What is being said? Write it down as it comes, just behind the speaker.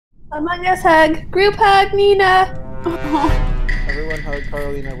Among Us hug. Group hug, Nina. Everyone hug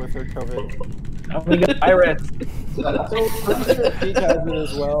Karolina with her COVID. Oh my god, Iris.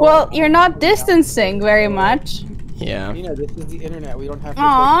 Well, you're not distancing very much. Yeah. Nina, this is the internet. We don't have to.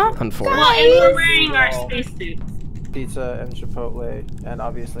 Aww. Unfortunately. Well, and we're wearing our spacesuits. Pizza and Chipotle, and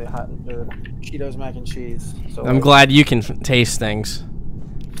obviously hot Cheetos mac and cheese. So I'm glad you can taste things.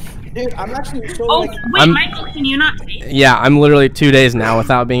 Dude, I'm actually so Oh, like. wait, Michael, can you not taste? Yeah, I'm literally 2 days now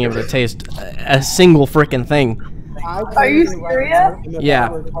without being able to taste a single freaking thing. Are you serious? Yeah.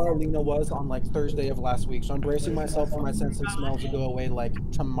 Where Karolina was on like Thursday of last week, so I'm bracing myself for my sense of smell to go away like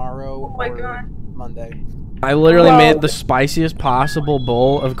tomorrow or Monday. I literally made the spiciest possible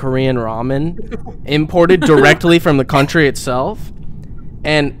bowl of Korean ramen, imported directly from the country itself,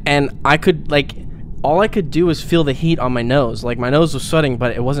 and I could like, all I could do was feel the heat on my nose. Like my nose was sweating,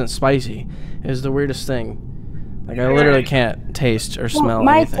 but it wasn't spicy. It was the weirdest thing. Like I literally can't taste or smell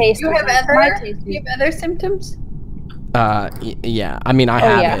anything. Taste. Do you have other symptoms? Yeah. I mean, I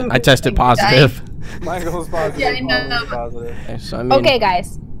haven't. I tested positive. Michael's positive. Yeah, I know. Molly's positive. So, I mean,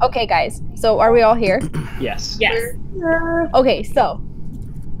 Okay, guys. So, are we all here? Yes. Yes. Okay, so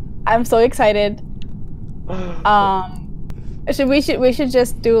I'm so excited. We should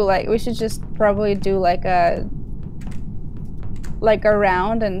just probably do like a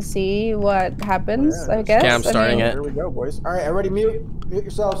round and see what happens. Yeah, I guess. I'm starting it. Here we go, boys. All right, everybody, mute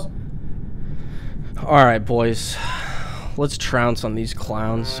yourselves. all right, boys. Let's trounce on these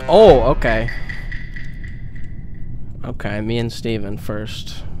clowns. Oh, okay. Okay, me and Steven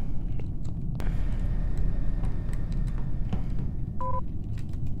first.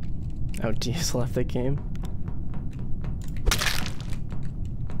 Oh, D's left the game.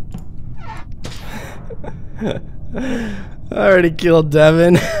 I already killed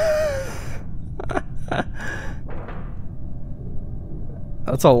Devin.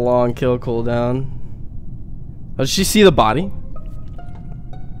 That's a long kill cooldown. Oh, did she see the body?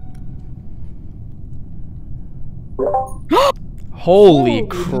 Holy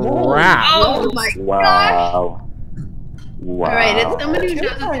crap. Oh my gosh. Wow. Wow. Alright, it's someone who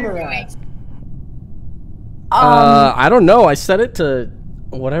knows what they're doing. I don't know. I set it to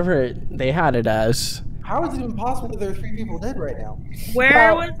whatever they had it as. How is it even possible that there are 3 people dead right now?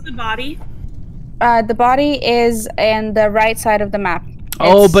 Where was the body? The body is in the right side of the map.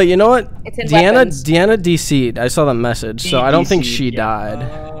 Oh, but you know what? It's in weapons. Deanna DC'd. I saw the message, so I don't think she died.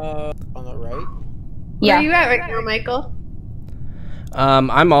 On the right? Yeah. Where are you at right now, Michael?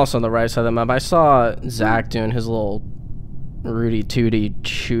 I'm also on the right side of the map. I saw Zach doing his little Rudy Tooty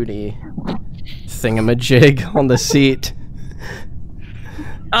Shooty thingamajig on the seat.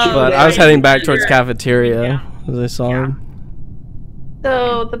 But I was heading back towards cafeteria as I saw him.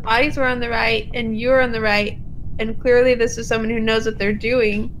 So the bodies were on the right, and you were on the right, and clearly this is someone who knows what they're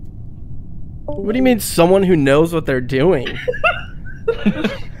doing. What do you mean, someone who knows what they're doing?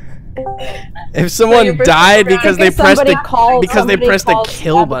 If someone died because they pressed the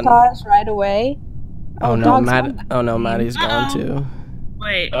kill button right away. Oh no, Maddie's gone too.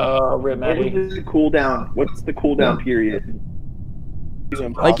 Wait. Rip Maddie. What's the cooldown? What's the cooldown period?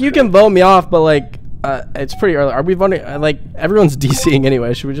 Like you can vote me off, but like it's pretty early. Are we voting? Like everyone's DCing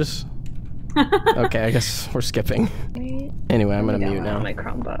anyway. Should we just? Okay, I guess we're skipping. Anyway, I'm gonna mute now. My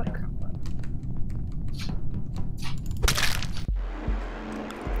Chromebook.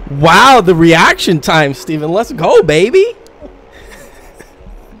 Wow, the reaction time, Steven. Let's go, baby.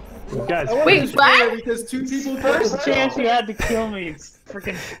 Guys, Wait, what? Because 2 people first chance you had to kill me, it's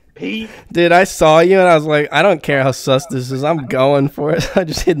freaking Pete. Dude, I saw you and I was like, I don't care how sus this is. I'm going for it. I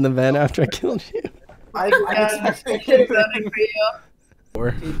just hid in the vent after I killed you. I Should've done it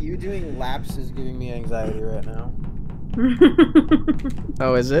for you. Dude, you doing laps is giving me anxiety right now.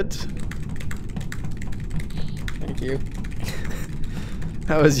 Oh, is it? Thank you.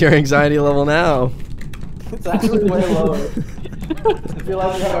 How is your anxiety level now? It's actually way lower. I feel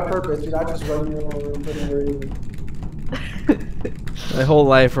like you have a purpose. You're not just running around a room for no reason. My whole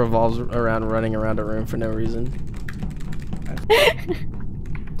life revolves around running around a room for no reason.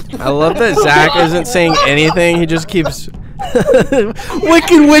 I love that Zach isn't saying anything. He just keeps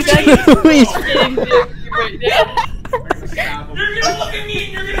wicked witch. You're gonna look at me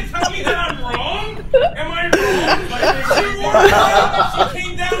and you're gonna tell me that I'm wrong? Am I wrong? She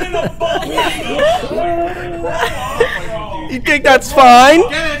came down in a bubble. You think that's fine?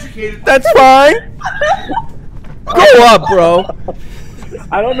 Get educated. That's fine. Go up, bro.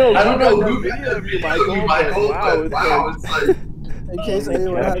 I don't know who videoed you, Michael, but wow, it's like... In case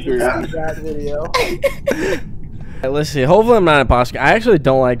anyone hasn't seen that video. Hey, let's see. Hopefully I'm not an imposter. I actually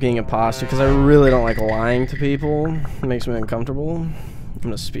don't like being an imposter because I really don't like lying to people. It makes me uncomfortable. I'm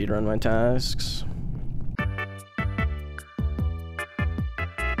gonna speedrun my tasks.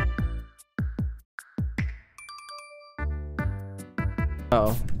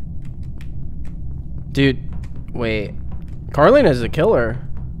 Oh. Dude, wait. Karolina is the killer.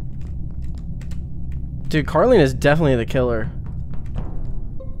 Dude, Karolina is definitely the killer.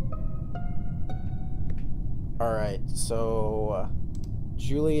 Alright, so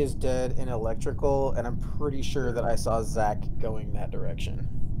Julie is dead in electrical, and I'm pretty sure that I saw Zach going that direction.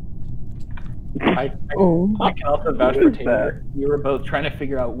 I can also vouch for Taylor. We were both trying to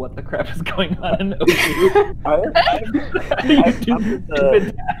figure out what the crap is going on in OU.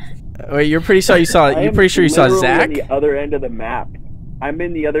 Wait, you're pretty sure you saw Zach? On the other end of the map. I'm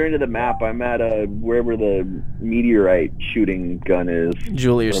in the other end of the map. I'm at wherever the meteorite shooting gun is.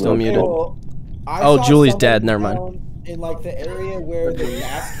 Julie, you're still muted. Well, Oh, Julie's dead. Never mind. In like the area where the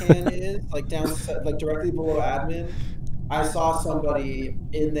gas can is, like down, like directly below admin, I saw somebody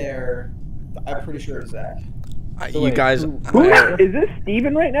in there. I'm pretty sure it's Zach. You guys, is this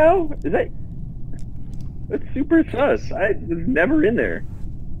Steven right now? Is that's super sus. I was never in there.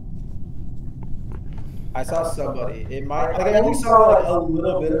 I saw somebody. It might. Like I only saw like a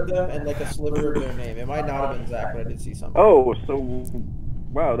little bit of them and like a sliver of their name. It might not have been Zach, but I did see somebody. Oh, so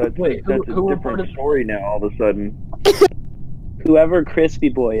wow, that's Wait, a who different reported- story now. All of a sudden, Whoever Crispy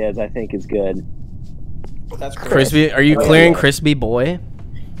Boy is, I think, is good. That's correct. Crispy, are you clearing Crispy Boy?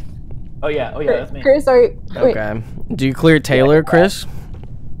 Oh yeah, that's me. Chris, are you? Wait. Okay. Do you clear Taylor, Chris?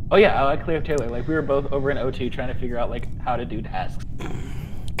 Oh yeah, I cleared Taylor. Like we were both over in O2 trying to figure out like how to do tasks.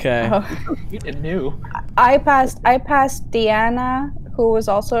 Okay. You didn't knew. I passed Deanna, who was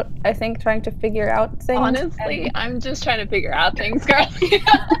also, I think, trying to figure out things. Honestly, I'm just trying to figure out things,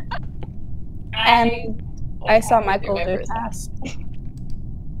 Karolina. And I saw Michael do tasks.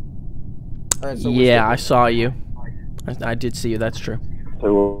 Alright, so Yeah, I saw you. I did see you. That's true.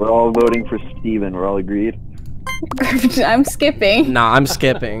 so we're all voting for Steven. We're all agreed. I'm skipping. Nah, I'm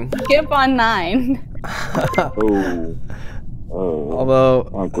skipping. Skip on 9. Oh. Oh.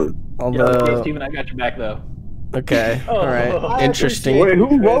 Although, Yeah, Steven, I got your back though. okay, Oh. all right, I interesting. Wait,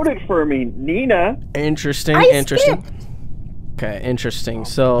 who voted for me? Nina? Interesting. I Okay, interesting.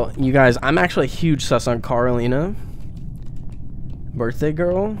 So, you guys, I'm actually a huge sus on Karolina. Birthday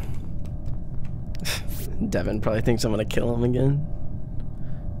girl. Devin probably thinks I'm gonna kill him again.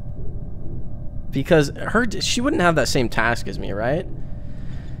 Because she wouldn't have that same task as me, right?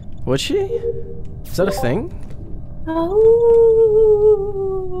 Would she? Is that a thing? Oh.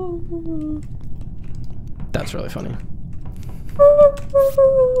 That's really funny.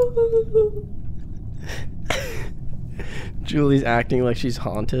 Julie's acting like she's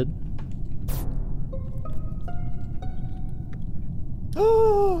haunted.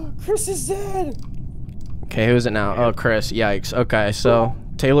 Oh, Chris is dead. Okay, who is it now? Oh, Chris. Yikes. Okay, so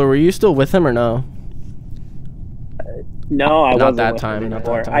Taylor, were you still with him or no? No, I Not wasn't that with time, him not that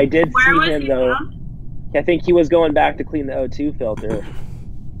anymore. time. I did Where was see him he though. from? I think he was going back to clean the O2 filter.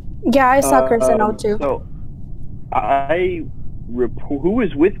 Yeah, I saw Chris in O2. So, who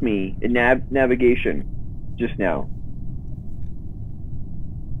was with me in navigation just now?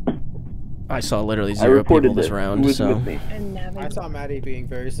 I saw literally I zero reported people this Who round, was so with me? I saw Maddie being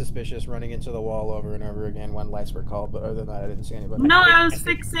very suspicious, running into the wall over and over again when lights were called. But other than that, I didn't see anybody. No, I was I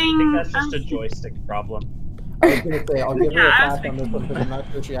fixing. think that's just a joystick problem. I was gonna say I'll give her a Yeah, I was pass on this one because I'm not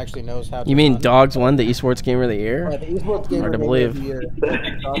sure she actually knows how to. you mean run. Dogs won the esports game of the year? Right, the esports game Hard to of the believe. year.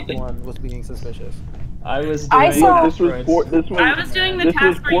 Dogs one was being suspicious. I was I doing saw- This was I was doing the this was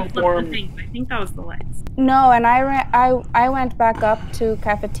task where you flip the form- things. I think that was the lights. No, and I went back up to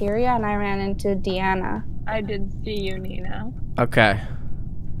cafeteria and I ran into Deanna. I did see you, Nina. Okay.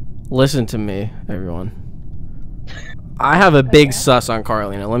 Listen to me, everyone. I have a big sus on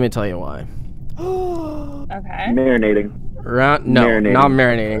Karolina. Let me tell you why. Okay. Marinating. Not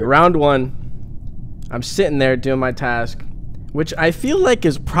marinating. Round 1. I'm sitting there doing my task, which I feel like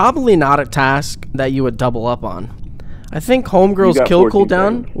is probably not a task that you would double up on. I think Homegirl's got kill 14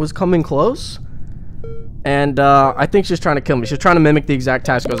 cooldown seconds. was coming close. And I think she's trying to kill me. She's trying to mimic the exact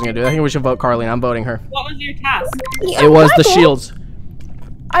task I was going to do. I think we should vote Karolina. I'm voting her. What was your task? It was the shields.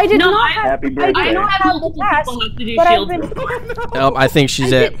 I did No, not I- have. Happy I birthday. did not have the Multiple task, people have to do but I've shields. been. I think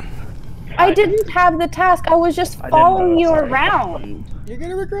she's it. I didn't have the task. I was just didn't following know, you sorry. around. You're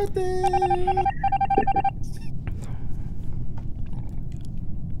gonna regret this.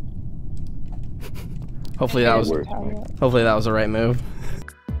 Hopefully that was the right move.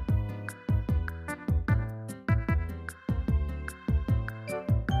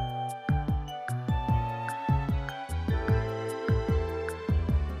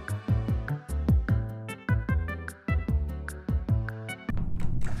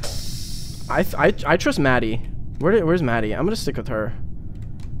 I trust Maddie. Where's Maddie? I'm gonna stick with her.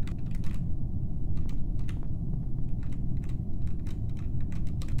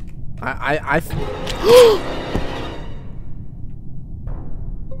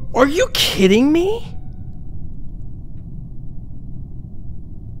 Are you kidding me?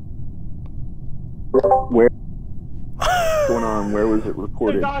 Where? What's going on? Where was it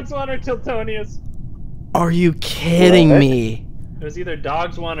reported? Dogs 1 or Tiltonius. Are you kidding me? It was either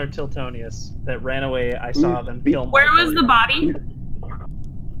Dogs 1 or Tiltonius that ran away. I saw them kill. Where was the body?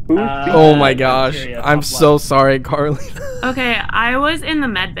 Oh my gosh. I'm so sorry, Karolina. Okay, I was in the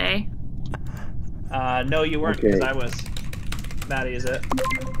med bay. No, you weren't, because I was. Maddie, is it?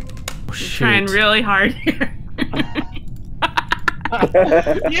 Trying really hard here.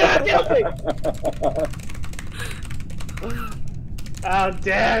 Yeah, guilty! How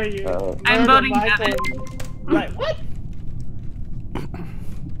dare you! I'm voting Devin. Right, what?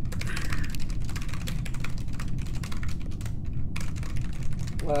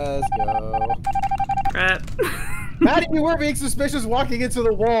 Let's go. Rip. Maddie, you were being suspicious walking into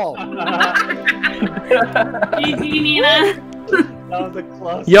the wall. GG, Nina. That was a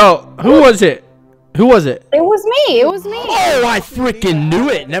close. Yo, who was it? Who was it? It was me. It was me. Oh, I freaking knew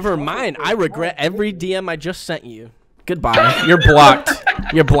it. Never mind. I regret every DM I just sent you. Goodbye. You're blocked.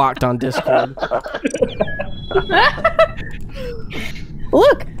 You're blocked on Discord.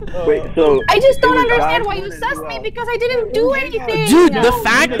 Look. Wait, so I just don't understand why you sussed me because I didn't do anything. Dude, the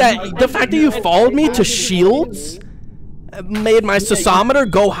fact that you followed me to shields made my seismometer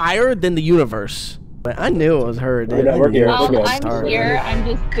go higher than the universe. But I knew it was her, dude. We're here. I'm here. I'm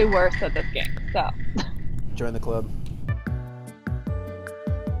just the worst at this game. So. Join the club.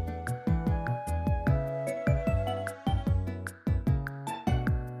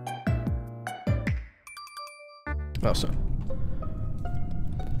 Oh, so.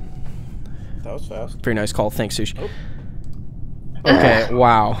 That was fast. Pretty nice call. Thanks, Sushi. Okay,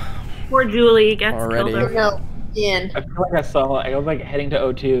 wow. Poor Julie gets Already. killed. No, in. I feel like I was like heading to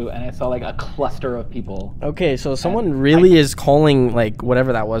O2 and I saw like a cluster of people. Okay, so someone really is calling, like,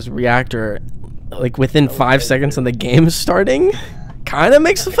 whatever that was, reactor, like, within 5 seconds of the game starting? Kind of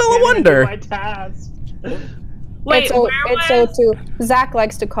makes a fella wonder. My task. Wait, it's where was O2. Zach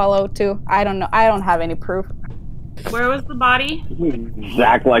likes to call O2. I don't know. I don't have any proof. where was the body?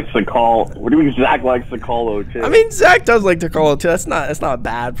 Zach likes to call. What do you mean Zach likes to call O2? I mean, Zach does like to call it too. That's not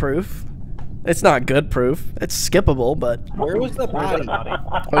bad proof. It's not good proof. It's skippable, but. Where was the body?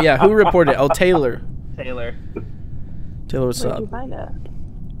 Oh yeah, who reported? Oh, Taylor. Taylor. Taylor, what's up?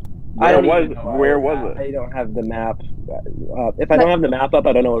 Where was it? I don't have the map. If I don't have the map up,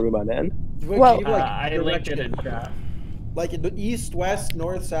 I don't know what room I'm in. Well, Can you, like, I linked it in chat. Like in the east, west,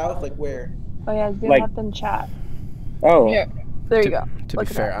 north, south, like where? Oh yeah, zoom Like- up in chat. Oh. Here. There you go. To Look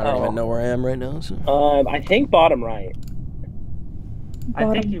be at fair, that. I don't even know where I am right now. So. I think bottom right.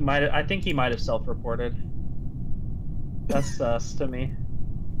 I think he might have self-reported. That's sus to me.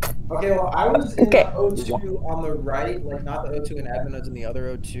 Okay, well, I was in Okay. the O2 on the right, like not the O2 in admin, I was in the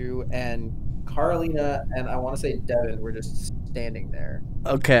other O2, and Karolina and I want to say Devin were just standing there.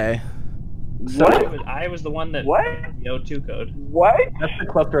 Okay. So What? I was the one that What? the O2 code. What? That's the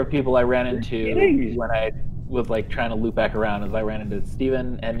cluster of people I ran into kidding. when I was like trying to loop back around. As I ran into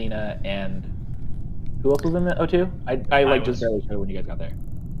Steven and Nina and who else was in the O2? I like just barely showed when you guys got there.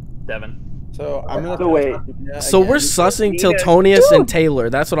 Devin. So I'm gonna. So wait. So we're sussing Tiltonius and Taylor.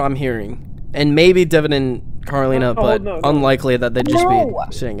 That's what I'm hearing, and maybe Devin and Carolina, but unlikely that they'd just be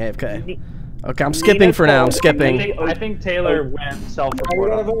sitting AFK. Okay, I'm skipping for now. I'm skipping. I think Taylor went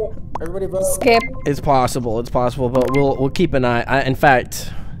self-report. Everybody vote. Skip. It's possible, but we'll keep an eye. In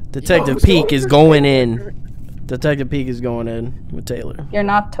fact, Detective Peak is going in. Detective Peak is going in with Taylor. You're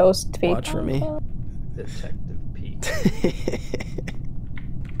not toast, Pete. Watch for me. Detective Pete.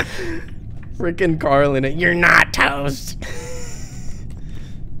 Freaking Carolina, you're not toast.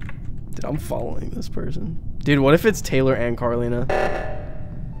 Dude, I'm following this person. Dude, what if it's Taylor and Carolina?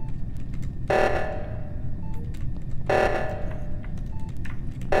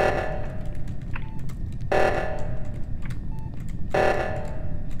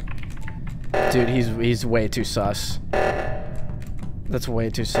 Dude, he's way too sus. That's way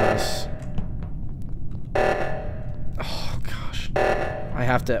too sus. Oh gosh. We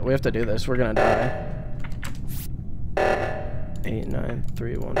have to do this. We're gonna die. 8, 9,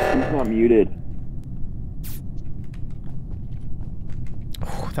 3, 1. He's not muted.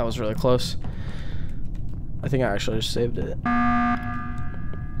 That was really close. I think I actually just saved it.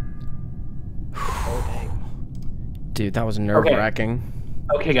 Dude, that was nerve-wracking.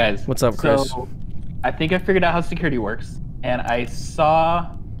 Okay, guys. What's up, Chris? So, I think I figured out how security works, and I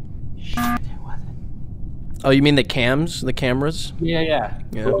saw. Shit. Oh, you mean the cams, the cameras? Yeah.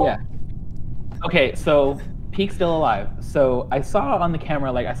 Yeah. Okay, so Peek's still alive. So I saw on the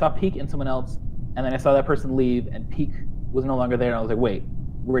camera, like I saw Peek and someone else, and then I saw that person leave, and Peek was no longer there, and I was like, wait,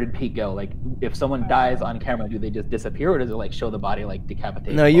 where did Peek go? Like, if someone dies on camera, do they just disappear, or does it like show the body like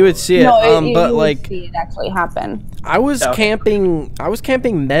decapitated? No, you would see it. No, But you like, would see it actually happen. I was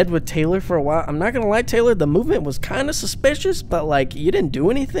camping med with Taylor for a while. I'm not gonna lie, Taylor, the movement was kind of suspicious, but like you didn't do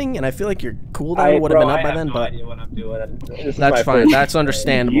anything, and I feel like your cooldown would have been up by then. But idea what I'm doing. that's fine. That's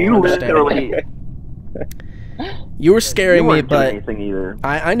understandable. You understandable. literally. You were scaring me, weren't doing but anything either.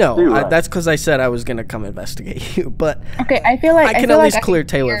 I know. You were. That's because I said I was gonna come investigate you. But Okay, I feel like I can feel at like least I clear can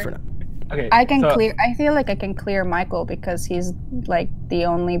Taylor clear- for now. Okay, I can so- clear. I feel like I can clear Michael because he's like the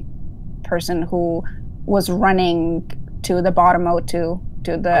only person who was running to the bottom O2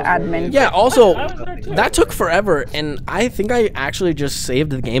 to the admin. Yeah. Also, I was there too. that took forever, and I think I actually just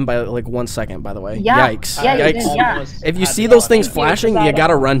saved the game by like 1 second. By the way, Yeah. yikes! Yeah, you Yikes! did, yeah. If you see those things Thank you, flashing, 'cause you I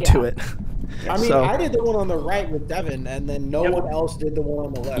gotta don't- run to yeah. it. I mean, So- I did the one on the right with Devin, and then no one else did the one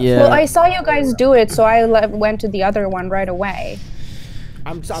on the left. Yeah. Well, I saw you guys do it, so I went to the other one right away.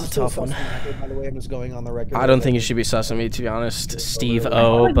 I'm still tough one. sussing that, by the way. I'm just going on the record. I don't think you should be sussing me, to be honest, Steve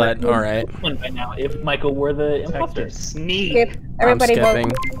O. But all right, By now, if Michael were the imposter. Sneak. Skip. Everybody I'm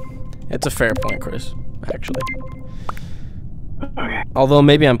vote. skipping. It's a fair point, Chris. Actually, although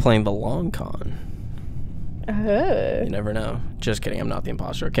maybe I'm playing the long con. You never know. Just kidding. I'm not the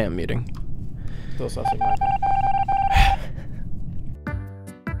imposter. Okay, I'm muting. Still sussing that.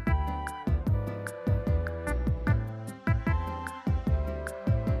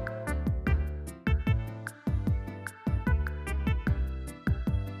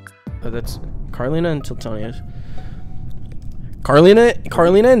 Oh, that's Karolina and Tiltonius.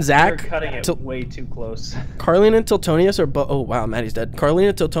 Karolina and Zach. You're cutting it way too close. Karolina and Tiltonius are both. Oh wow, Maddie's dead. Karolina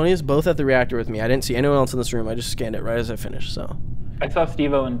and Tiltonius both at the reactor with me. I didn't see anyone else in this room. I just scanned it right as I finished. So. I saw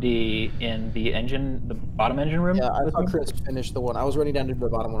Steve-O and D in the engine, the bottom engine room. Yeah, I with saw me. Chris finish the one. I was running down to the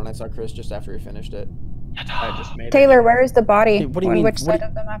bottom one, and I saw Chris just after he finished it. I just made Taylor, where is the body? Hey, what do you On mean? which What side do you-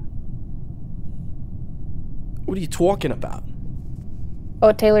 of the map? What are you talking about?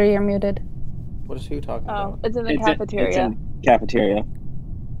 Oh, Taylor, you're muted. What is who talking Oh, about? it's in the It's cafeteria. in cafeteria.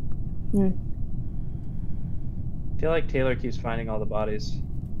 I feel like Taylor keeps finding all the bodies.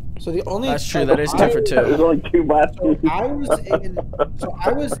 So the only That's true. That is 2 for There's 2. only 2 bodies. I was in Being 2 for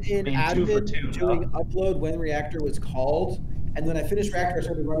admin 2, doing upload when reactor was called, and then I finished reactor. I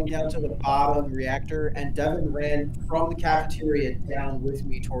started running down to the bottom reactor, and Devin ran from the cafeteria down with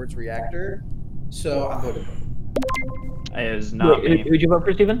me towards reactor. So I'm voting. It is not Wait, me. who'd you vote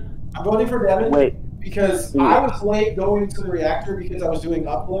for, Steven? I'm voting for Devin. Wait. Because I was late going to the reactor because I was doing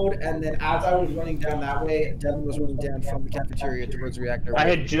upload, and then as I was running down that way, Devin was running down from the cafeteria towards the reactor. I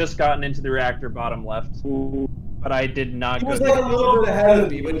had just gotten into the reactor bottom left, but I did not He go was to like a little bit ahead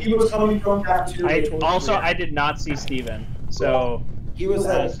of me, but he was coming from cafeteria. towards the I reactor. did not see Steven, so He was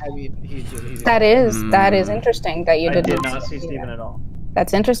like, I mean, he's That is interesting that you I didn't did not see Steven at all.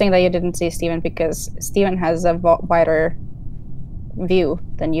 That's interesting that you didn't see Steven because Steven has a wider view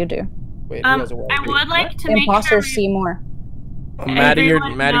than you do. Wait, I would like to make sure. Imposters see more. Maddie, you're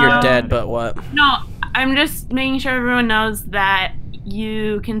Everyone dead. But what? No, I'm just making sure everyone knows that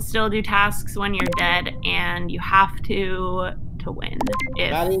you can still do tasks when you're dead, and you have to win.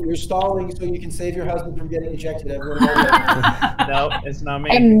 Maddie, you're stalling so you can save your husband from getting ejected. Everyone knows that. No, it's not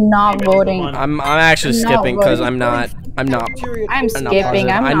me. I'm not Steven's the voting. one. I'm actually No, skipping because voting. I'm not. I'm not skipping. positive.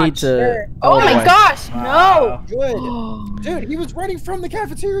 I'm I not need to- sure. Oh Oh my boy. gosh! Wow. No. Good. Dude, he was running from the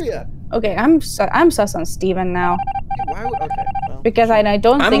cafeteria. Okay, I'm sus on Steven now Why would, okay. Well, because I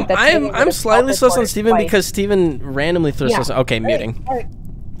don't think that. Steven I'm would've slightly sus on teleported Steven twice. because Steven randomly threw Yeah. sus. Okay, muting. all right.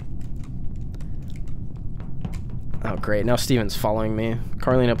 Oh great, now Steven's following me.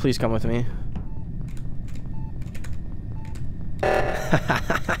 Karolina, please come with me.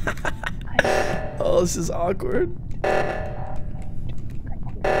 Oh, this is awkward.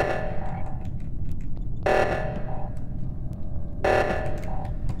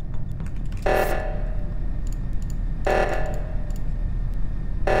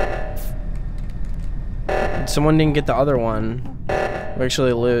 Someone didn't get the other one. We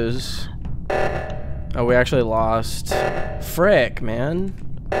actually lose. Oh, we actually lost. Frick, man.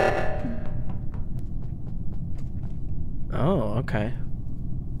 Oh, okay.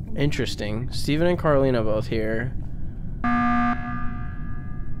 Interesting. Steven and Karolina both here.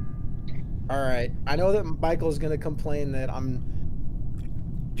 All right. I know that Michael's gonna complain that I'm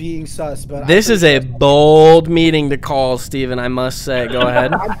being sus, but This is a bold meeting to call, Steven, I must say. Go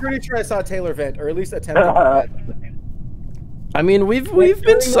ahead. I'm pretty sure I saw Taylor vent, or at least attempt to vent. I mean, we've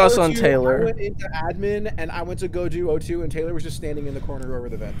been sus on I Taylor. went into admin and I went to go do O2 and Taylor was just standing in the corner over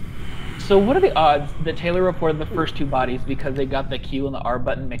the vent. So what are the odds that Taylor reported the first two bodies because they got the Q and the R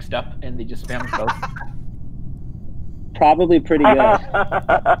button mixed up and they just spammed both? Probably pretty good.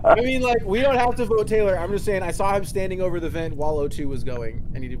 I mean, like, we don't have to vote Taylor. I'm just saying I saw him standing over the vent while O2 was going,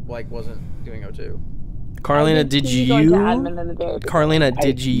 and he like wasn't doing O2. Carolina, did you? Carolina,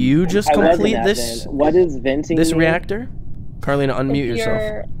 did you just complete this? What is venting? This mean? reactor? Carolina, unmute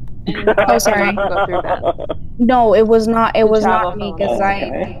yourself. Oh, sorry. No, it was not. It was not me because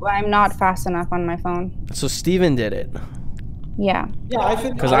I'm not fast enough on my phone. So Steven did it. Yeah. Yeah, I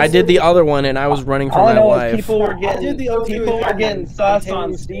think because I did the other one and I was running for my life. People were getting sus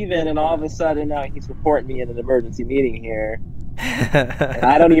on Steven, and all of a sudden now he's reporting me in an emergency meeting here.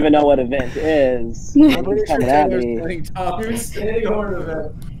 I don't even know what event is. He's coming at me.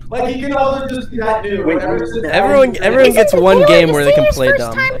 Like, you can also just be that new. Everyone gets one game where they can play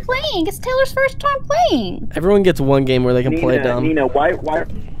dumb. It's Taylor's first time playing. It's Taylor's first time playing. Everyone gets one game where they can play dumb. Nina, why are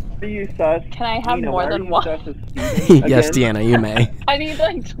you sus? Can I have more than one? Yes, Deanna, you may. I need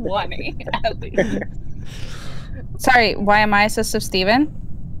like 20 at least. Sorry, why am I sus of Steven?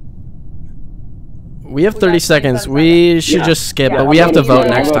 We have 30 seconds. We should just skip, but we have to vote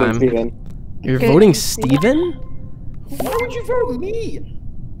next time. You're voting Steven? Why would you vote me?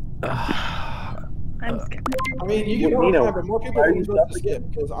 I'm scared. I mean, you can vote, but more people can vote to skip,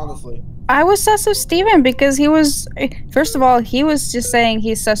 because honestly. I was sus of Steven because he was, first of all, he was just saying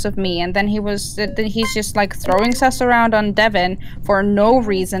he's sus of me, and then he's just like throwing sus around on Devin for no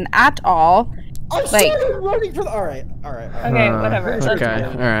reason at all. I'm like, running for the. All right. Okay, whatever. Okay,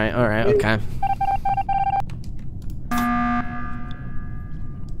 all right, okay.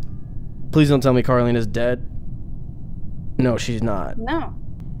 Please don't tell me Carolina's dead. No, she's not. No.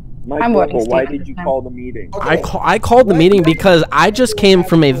 Michael, why did you call the meeting? Okay. I called the meeting because I just came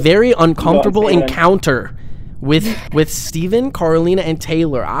from a very uncomfortable encounter with Steven, Karolina, and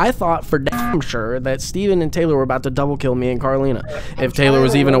Taylor. I thought for damn sure that Steven and Taylor were about to double kill me and Karolina. If Taylor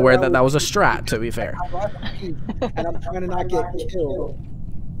was even aware that that was a strat, to be fair. And I'm trying to not get killed.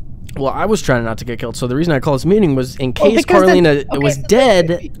 Well, I was trying not to get killed, so the reason I called this meeting was in case Karolina was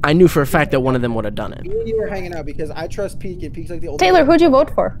dead, I knew for a fact that one of them would have done it. You were hanging out because I trust Peek, and Peek's like the old. Taylor, who'd you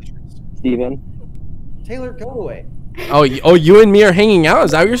vote for? Steven. Taylor, go away. Oh, you and me are hanging out?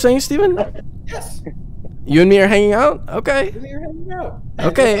 Is that what you're saying, Steven? Yes. You and me are hanging out? Okay. You're hanging out.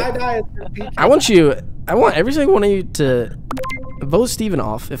 Okay. If I die, it's Peek. I want every single one of you to vote Steven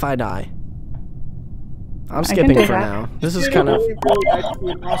off if I die. I'm skipping for now. This is kind of.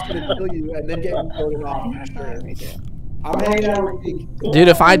 I'm hanging out with Peek. Dude,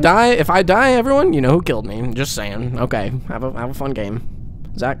 if I die, everyone, you know who killed me. Just saying. Okay, have a fun game.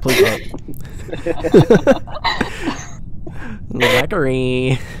 Zach, please vote.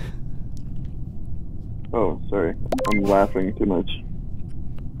 Zachary. Oh, sorry. I'm laughing too much.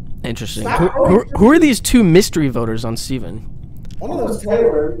 Interesting. Who are these two mystery voters on Steven? One of them's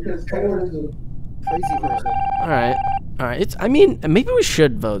Taylor, because Taylor is a crazy person. All right. I mean, maybe we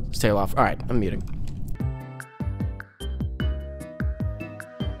should vote Taylor off. All right, I'm muting.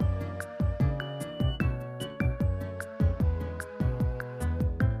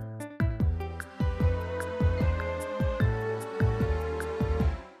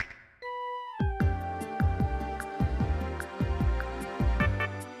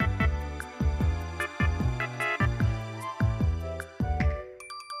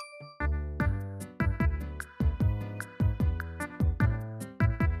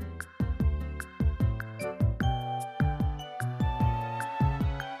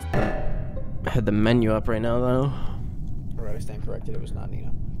 I had the menu up right now, though. Alright, I stand corrected. It was not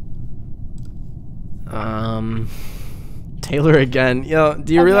Nina. Taylor again. Yo,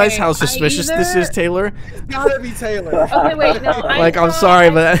 do you realize how suspicious this is, Taylor? It's gotta be Taylor. Okay, wait, no. I'm sorry,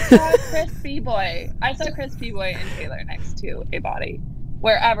 but I saw Chris B-Boy. I saw Chris B-Boy and Taylor next to a body.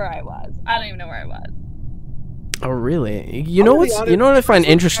 Wherever I was. I don't even know where I was. Oh, really? You know what I find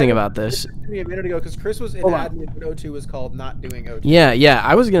interesting about this? A minute ago, because Chris was in admin when O2 was called not doing O2. Yeah.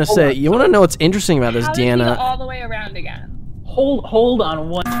 I was gonna say, you want to know what's interesting about this, How did he go Deanna? all the way around again? Hold on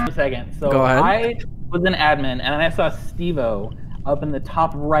 1 second. So Go ahead. I was an admin, and then I saw Steve-O up in the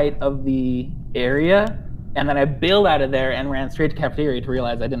top right of the area, and then I bailed out of there and ran straight to cafeteria to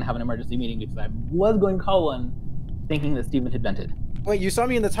realize I didn't have an emergency meeting because I was going to call one, thinking that Steven had vented. Wait, you saw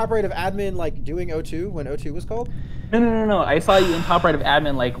me in the top right of admin, like, doing O2 when O2 was called? No. I saw you in top right of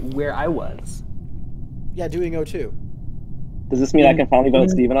admin, like, where I was. Yeah, doing O2. Does this mean I can finally vote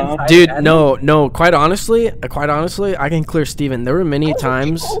Steven off? Dude, no. Quite honestly, I can clear Steven. There were many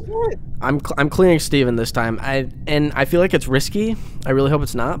times. I'm clearing Steven this time. I feel like it's risky. I really hope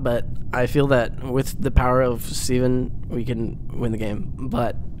it's not, but I feel that with the power of Steven, we can win the game.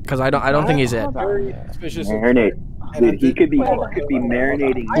 But because I don't think he's it. Marinate. Dude, he could be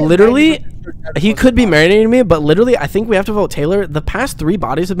marinating. Literally, he could be marinating me, but literally, I think we have to vote Taylor. The past 3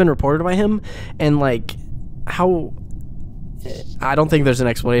 bodies have been reported by him, and like, how? I don't think there's an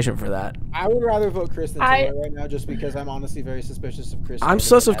explanation for that. I would rather vote Chris than Taylor right now, just because I'm honestly very suspicious of Chris. I'm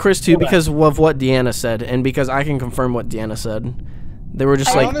sus of Chris too because of what Deanna said, and because I can confirm what Deanna said. They were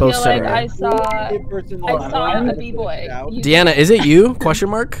just like both saying. I saw a B-boy. Deanna, is it you? Question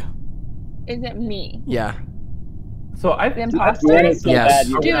mark. Is it me? Yeah. So I the imposter? Yes.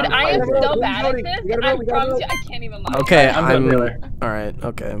 Dude, I am so bad at this. I promise you, I can't even lie. Okay, I'm all right.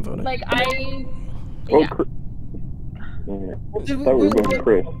 Okay, I'm voting. Like I. Oh, Yeah. Well, we're going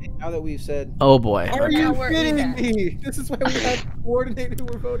Chris. Now that we've said. Oh boy. Are you kidding me? This is why we have coordinated who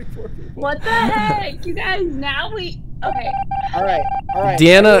we're voting for. People. What the heck, you guys? Now we. Okay. All right.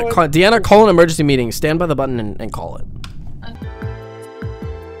 Deanna, call an emergency meeting. Stand by the button and call it.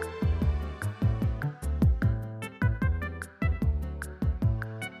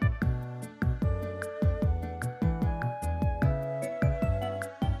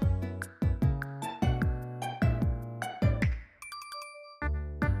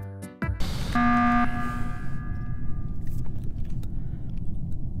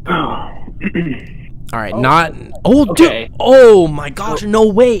 All right, okay. Dude. Oh my gosh, no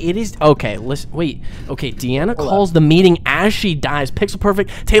way. It is okay. Listen, wait. Okay, Deanna calls the meeting as she dies. Pixel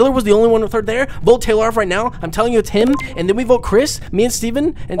perfect. Taylor was the only one with her there. Vote Taylor off right now. I'm telling you, it's him. And then we vote Chris. Me and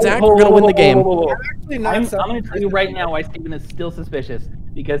Steven and Zach. We're gonna win the game. I'm gonna tell you right now why Steven is still suspicious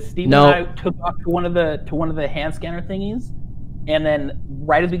because Steven and I took off to one of the hand scanner thingies, and then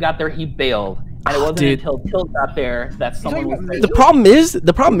right as we got there, he bailed. And it wasn't until Till got there that someone was there. The problem is,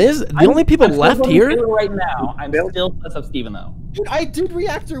 the only people left here. Right now, I'm still sus of Steven though. Dude, I did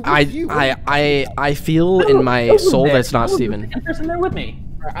reactor with you. I feel in my soul that's not Steven. The person there with me.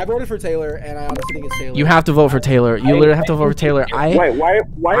 I voted for Taylor, and I honestly think it's Taylor. You have to vote for Taylor. You literally have to vote for Taylor. Why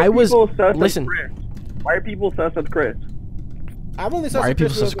are people sus listen. of Chris? Why are people sus of Chris? I'm only sus of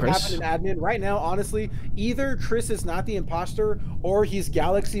Chris because what happened in admin. Right now, honestly, either Chris is not the imposter or he's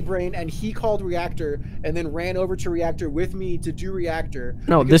Galaxy Brain and he called Reactor and then ran over to Reactor with me to do Reactor.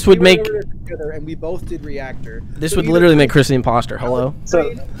 No, this would make together and we both did Reactor. This would literally make Chris the imposter. Hello.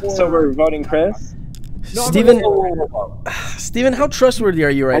 So we're voting Chris. No, Steven, how trustworthy are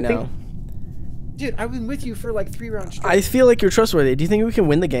you right now? Dude, I've been with you for like 3 rounds straight. I feel like you're trustworthy. Do you think we can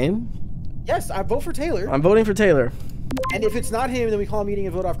win the game? Yes, I vote for Taylor. I'm voting for Taylor. And if it's not him, then we call a meeting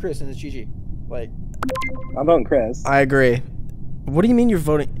and vote off Chris, and it's GG. Like, I'm voting Chris. I agree. What do you mean you're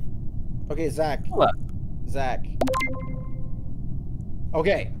voting? Okay, Zach. What? Zach.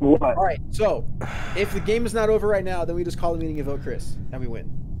 Okay. What? All right. So, if the game is not over right now, then we just call the meeting and vote Chris, and we win.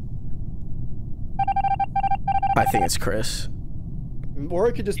 I think it's Chris. Or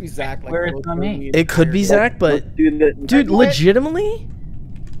it could just be Zach. Like, where it's not me. It could be Zach, but dude, legitimately.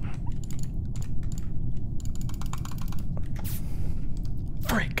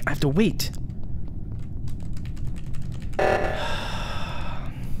 Frick, I have to wait.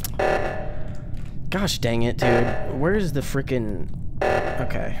 Gosh dang it, dude. Where is the frickin'...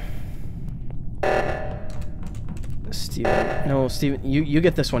 Okay. Steven. No, Steven. You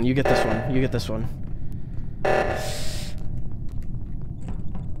get this one. You get this one. You get this one.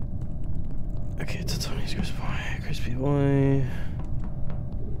 Okay, it's Tony's Crispy Boy. Crispy Boy.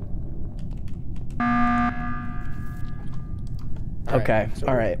 Okay, so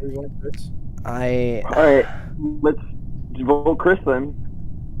alright. Alright, let's vote Chris then.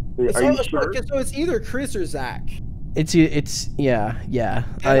 Are you sure? So it's either Chris or Zach. It's yeah.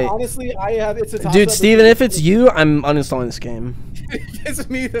 And honestly, it's a toss-up. Dude, Steven, if it's you, I'm uninstalling this game. If it's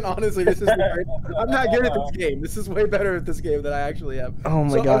me, then honestly, this is I'm not good at this game. This is way better at this game than I actually am. Oh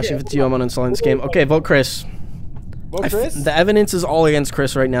my gosh, if it's you, I'm uninstalling this game. Okay, vote Chris. Vote Chris? The evidence is all against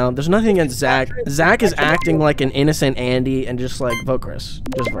Chris right now. There's nothing against Zach. Zach is acting like an innocent Andy and just like, vote Chris.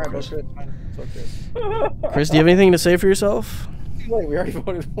 Just vote Chris. Chris, do you have anything to say for yourself? Too late. We already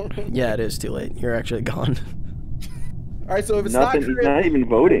voted for him. Yeah, it is too late. You're actually gone. All right, so if it's Nothing, not Chris, he's not even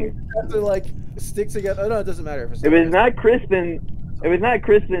voting. we have to like stick together. Oh no, it doesn't matter. If it's not Chris, then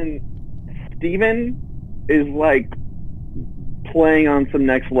Steven is like playing on some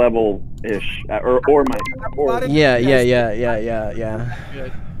next level ish, or Mike. Yeah.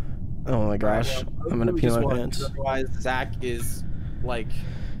 Oh my gosh, I'm gonna pee my pants. Otherwise, Zach is like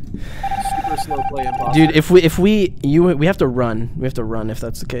Super slow play imposter. Dude, if we have to run. We have to run if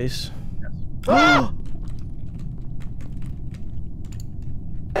that's the case.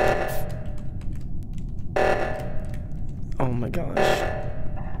 Oh my gosh.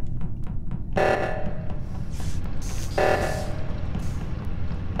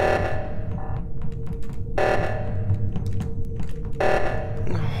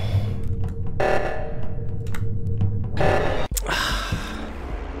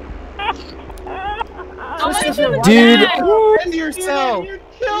 Dude, End yourself. You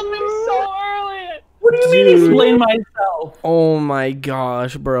killed me so early. What do you mean explain myself? oh my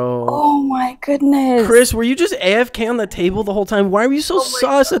gosh, bro. Oh my goodness. Chris, were you just AFK on the table the whole time? Why were you so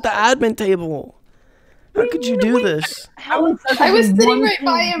sus at the admin table? How could you do this? I was sitting right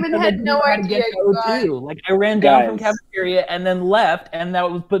by him and had no idea. Like I ran down from cafeteria and then left, and that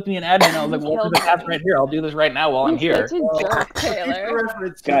was put me in admin. I was like, well, the path right here. I'll do this right now while I'm here. Taylor.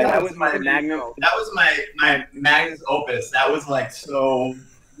 Guys, that was my magnus opus. That was like so.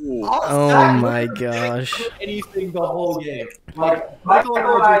 Oh my gosh. Anything the whole game. Like, Michael and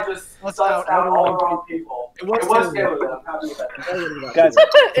I just sussed out all the wrong people. It was Taylor. Guys,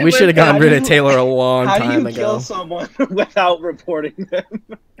 we should have gotten rid of Taylor a long how time do you ago. kill someone without reporting them?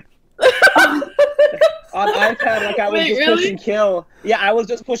 On iPad, like I was just pushing kill. Yeah, I was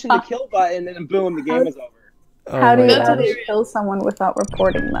just pushing the kill button, and then boom, the game is over. Oh How do my you gosh. actually kill someone without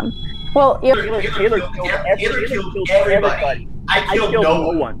reporting them? Well, Taylor killed everybody. I killed no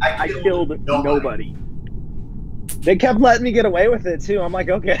one. I killed nobody. They kept letting me get away with it too. I'm like,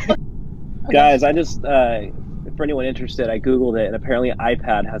 okay. Guys, I just for anyone interested, I googled it, and apparently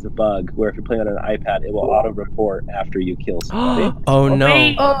iPad has a bug where if you're playing on an iPad, it will auto-report after you kill somebody. Oh no.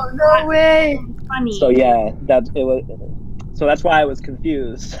 Wait, Oh no way! funny. So yeah, so that's why I was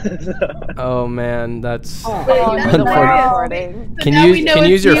confused. Oh man, that's That's unfortunate. hilarious. So Can now you- we know can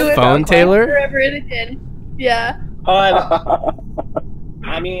you it's use your you phone, and Taylor? Forever and again. Yeah.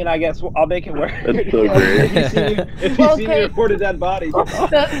 I mean, I guess I'll make it work. That's so great. If you see me report a dead body. That's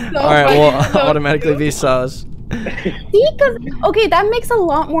so Alright, funny. well, So automatically be sus. see, because okay, that makes a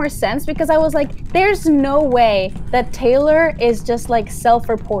lot more sense because I was like, there's no way that Taylor is just like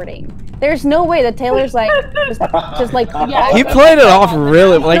self-reporting. There's no way that Taylor's like just like He played it off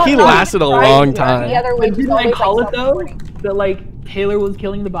really like he No, lasted a long time. The other way, But didn't I call it though? That like Taylor was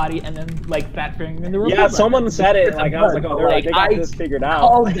killing the body and then like fat fingering in the room. Yeah, someone said it. Like I was like, oh, they're like, they got this figured out.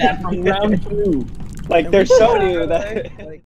 Called that from round 2. Like they're so new that.